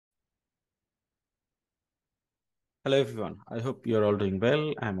Hello everyone. I hope you're all doing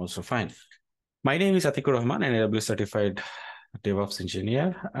well. I'm also fine. My name is Atikur Rahman, an AWS certified DevOps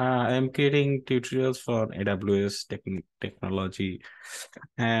engineer. I am creating tutorials for AWS technology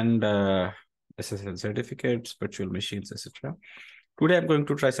and SSL certificates, virtual machines, etc. Today I'm going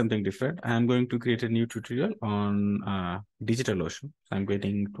to try something different. I'm going to create a new tutorial on DigitalOcean. I'm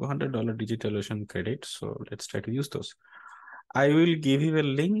getting $200 DigitalOcean credit, so let's try to use those. I will give you a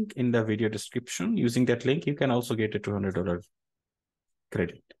link in the video description. Using that link, you can also get a $200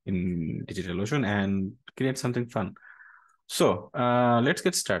 credit in DigitalOcean and create something fun. So let's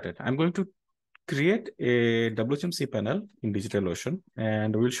get started. I'm going to create a WHM cPanel in DigitalOcean,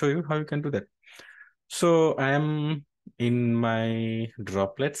 and we'll show you how you can do that. So I'm in my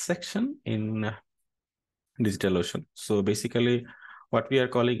droplet section in DigitalOcean. So basically, what we are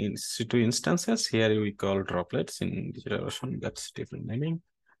calling in situ instances, here we call droplets in DigitalOcean. That's different naming.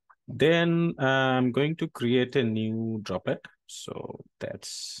 Then I'm going to create a new droplet. So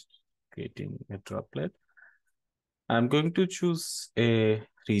that's creating a droplet. I'm going to choose a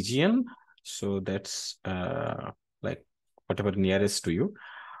region. So that's like whatever nearest to you.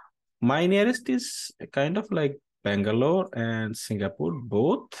 My nearest is kind of like Bangalore and Singapore,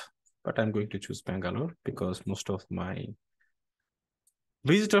 both, but I'm going to choose Bangalore because most of my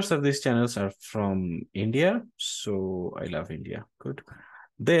visitors of these channels are from India. So I love India. Good.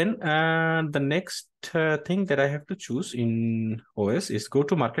 Then the next thing that I have to choose in OS is go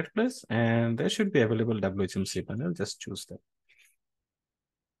to marketplace, and there should be available WHM cPanel. Just choose that.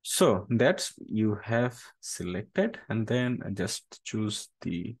 So that's you have selected, and then just choose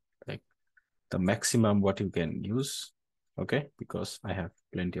the maximum what you can use. Okay, because I have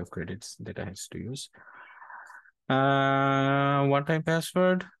plenty of credits that I have to use. One-time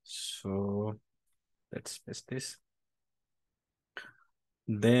password. So let's paste this.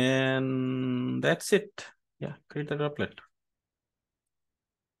 Then that's it. Yeah, create a droplet.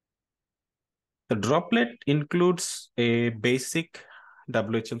 The droplet includes a basic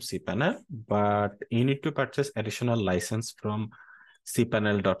WHM cPanel, but you need to purchase additional license from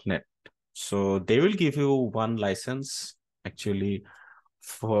cPanel.net. So they will give you one license actually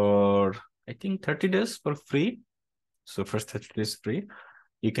for, I think, 30 days for free. So first 30 days free.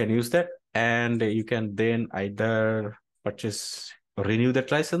 You can use that, and you can then either purchase or renew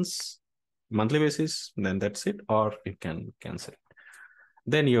that license monthly basis, then that's it, or you can cancel it.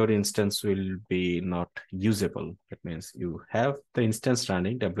 Then your instance will be not usable. That means you have the instance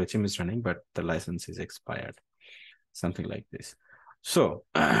running, WHM is running, but the license is expired, something like this. So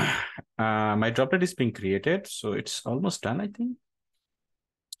my droplet is being created, so it's almost done, I think.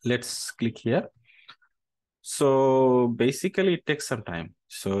 Let's click here. So basically it takes some time.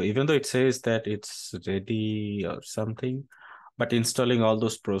 So even though it says that it's ready or something, but installing all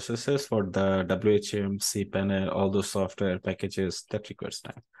those processes for the WHM, cPanel, all those software packages, that requires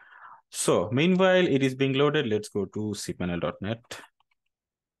time. So meanwhile, it is being loaded. Let's go to cPanel.net.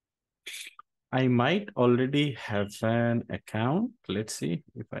 I might already have an account. Let's see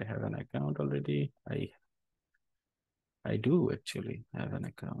if I have an account already. I do actually have an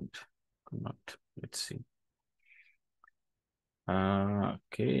account. Not. Let's see.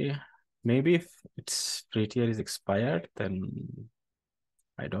 Okay. Maybe if its free tier is expired, then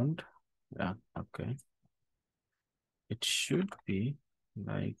I don't. Yeah, okay. It should be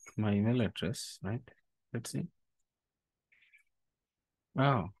like my email address, right? Let's see.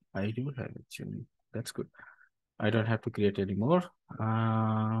 Oh, I do have actually. That's good. I don't have to create anymore.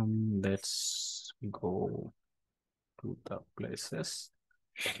 Let's go to the places.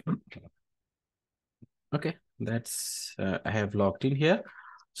 Okay, that's I have logged in here.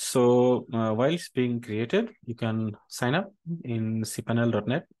 So while it's being created, you can sign up in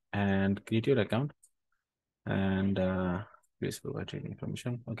cpanel.net and create your account. And please provide your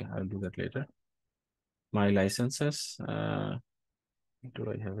information. Okay, I'll do that later. My licenses. Do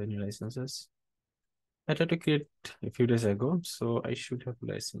I have any licenses? I tried to create a few days ago, so I should have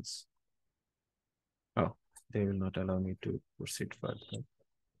license. Oh, they will not allow me to proceed further.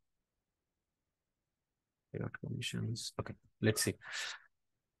 Payout commissions. Okay, let's see.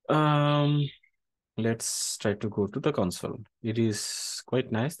 Let's try to go to the console. It is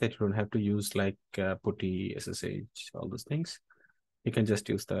quite nice that you don't have to use like PuTTY, SSH, all those things. You can just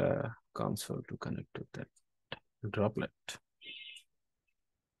use the console to connect to that droplet.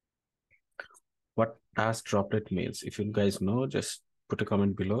 What does droplet means? If you guys know, just put a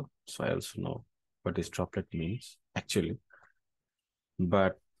comment below so I also know what this droplet means actually.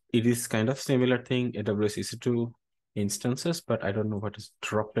 But it is kind of similar thing, AWS EC2 instances, but I don't know what is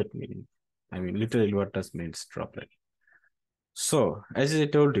droplet meaning. I mean, literally what does means droplet. So as I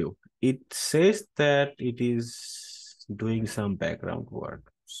told you, it says that it is doing some background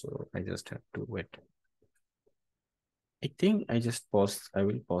work. So I just have to wait. I think I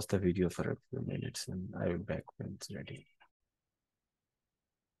will pause the video for a few minutes and I will be back when it's ready.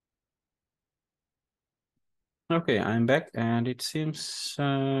 Okay, I'm back and it seems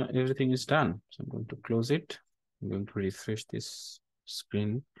everything is done. So I'm going to close it. I'm going to refresh this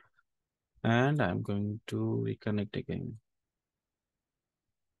screen and I'm going to reconnect again.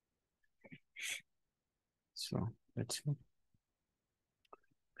 So let's see.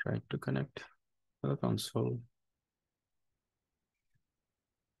 Try to connect to the console.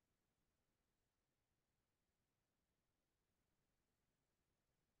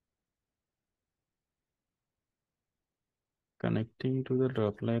 Connecting to the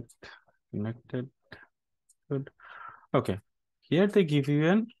droplet. Connected. Good. Okay. Here they give you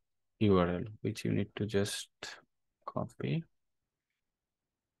an URL, which you need to just copy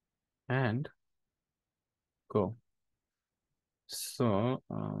and go. So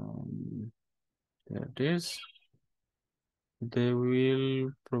there it is. They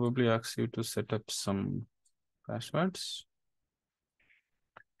will probably ask you to set up some passwords.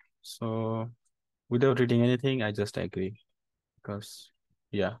 So without reading anything, I just agree because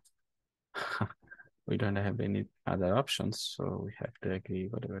yeah, we don't have any other options. So we have to agree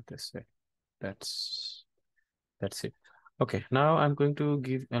whatever they say. That's it. Okay, now I'm going to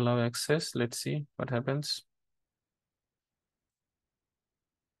allow access. Let's see what happens.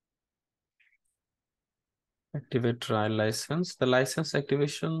 Activate trial license. The license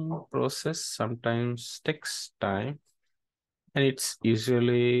activation process sometimes takes time and it's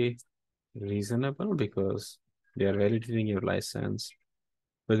usually reasonable because they are validating your license,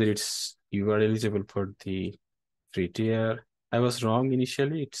 whether you are eligible for the free tier. I was wrong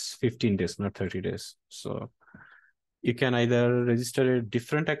initially. It's 15 days, not 30 days. So you can either register a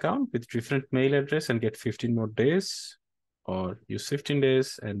different account with different mail address and get 15 more days, or use 15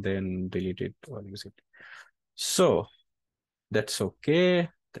 days and then delete it or use it. So that's okay.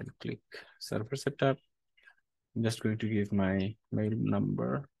 Then click server setup. I'm just going to give my mail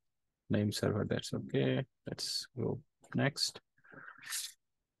number, name server. That's okay. Let's go next.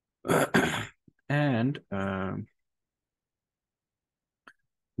 And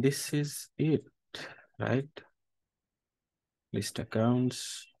this is it, right? List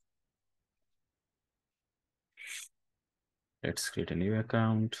accounts. Let's create a new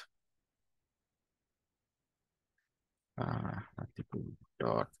account.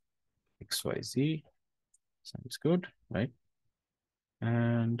 .xyz. Sounds good, right?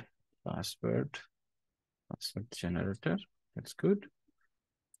 And password generator. That's good.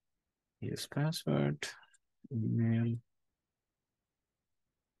 Here's password, email.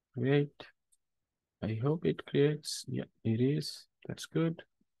 Wait. I hope it creates. Yeah, it is. That's good.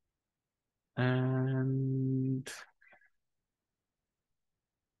 And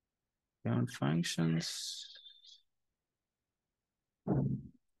account functions. A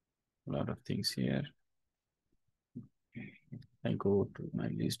lot of things here. I go to my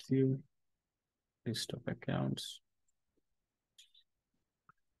list view, list of accounts.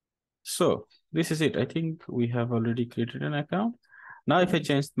 So this is it. I think we have already created an account. Now, if I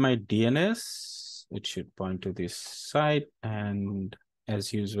change my DNS, it should point to this site. And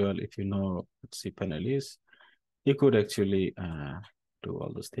as usual, if you know what cPanel is, you could actually do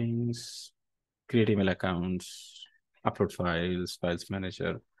all those things, create email accounts, upload files, files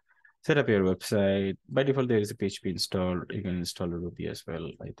manager, set up your website. By default, there is a PHP installed. You can install Ruby as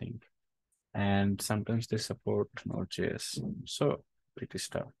well, I think. And sometimes they support Node.js. So pretty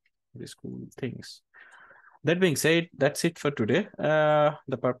stuff, these cool things. That being said, that's it for today.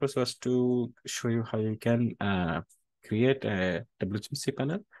 The purpose was to show you how you can create a WHM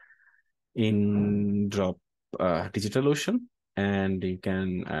cPanel in DigitalOcean, and you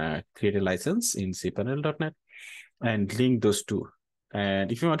can create a license in cPanel.net and link those two.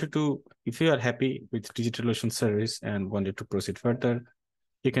 And if you are happy with DigitalOcean service and wanted to proceed further,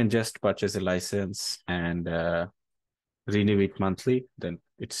 you can just purchase a license and renew it monthly. Then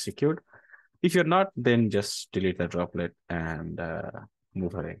it's secured. If you're not, then just delete the droplet and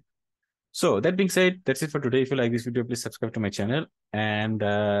move away. So that being said, that's it for today. If you like this video, please subscribe to my channel and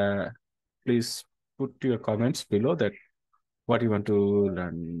please put your comments below that what you want to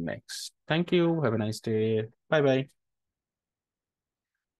learn next. Thank you. Have a nice day. Bye-bye.